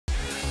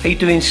How you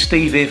doing?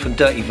 Steve here from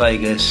Dirty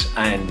Vegas,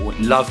 and would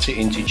love to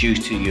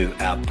introduce to you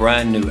our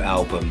brand new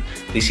album.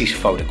 This is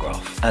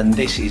Photograph, and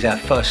this is our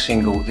first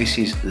single. This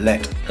is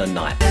Let the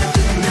Night.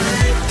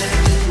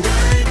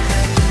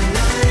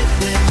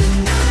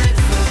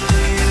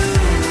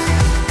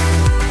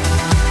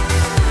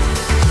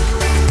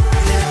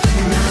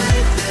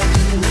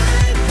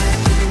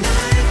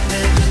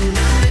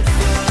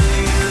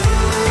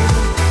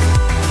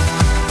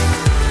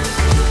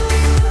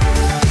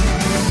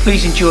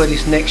 Please enjoy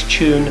this next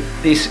tune.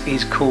 This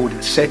is called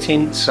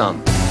Setting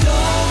Sun.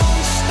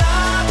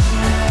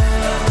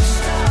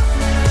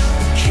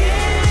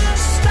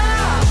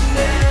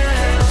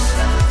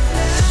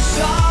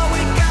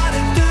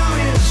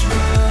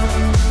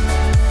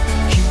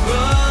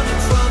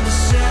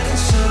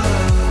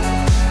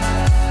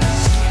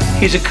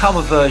 Here's a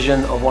cover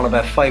version of one of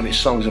our favourite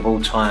songs of all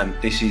time.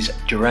 This is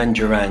Duran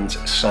Duran's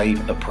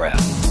Save a Prayer.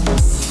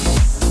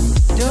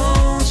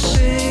 Don't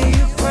say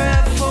a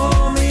prayer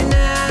for me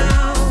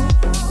now.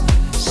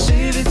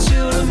 Save it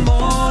till the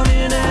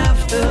morning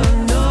after.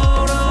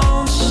 No,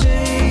 don't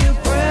say a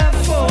prayer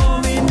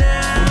for me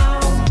now.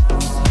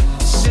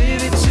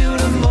 Save it till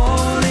the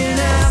morning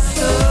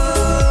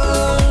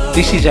after.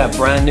 This is our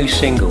brand new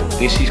single.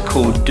 This is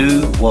called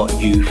Do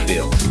What You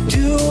Feel.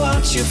 Do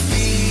what you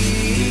feel.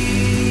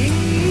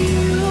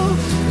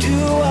 Do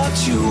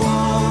what you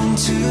want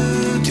to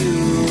do.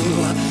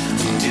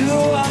 Do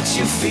what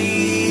you feel.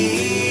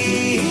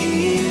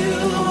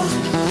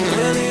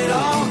 When it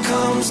all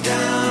comes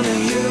down to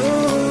you.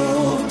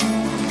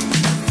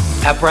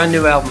 Our brand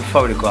new album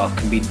Photograph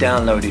can be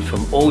downloaded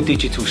from all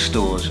digital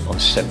stores on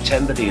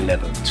September the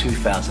 11th,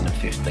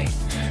 2015.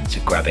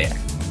 So grab it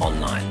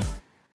online.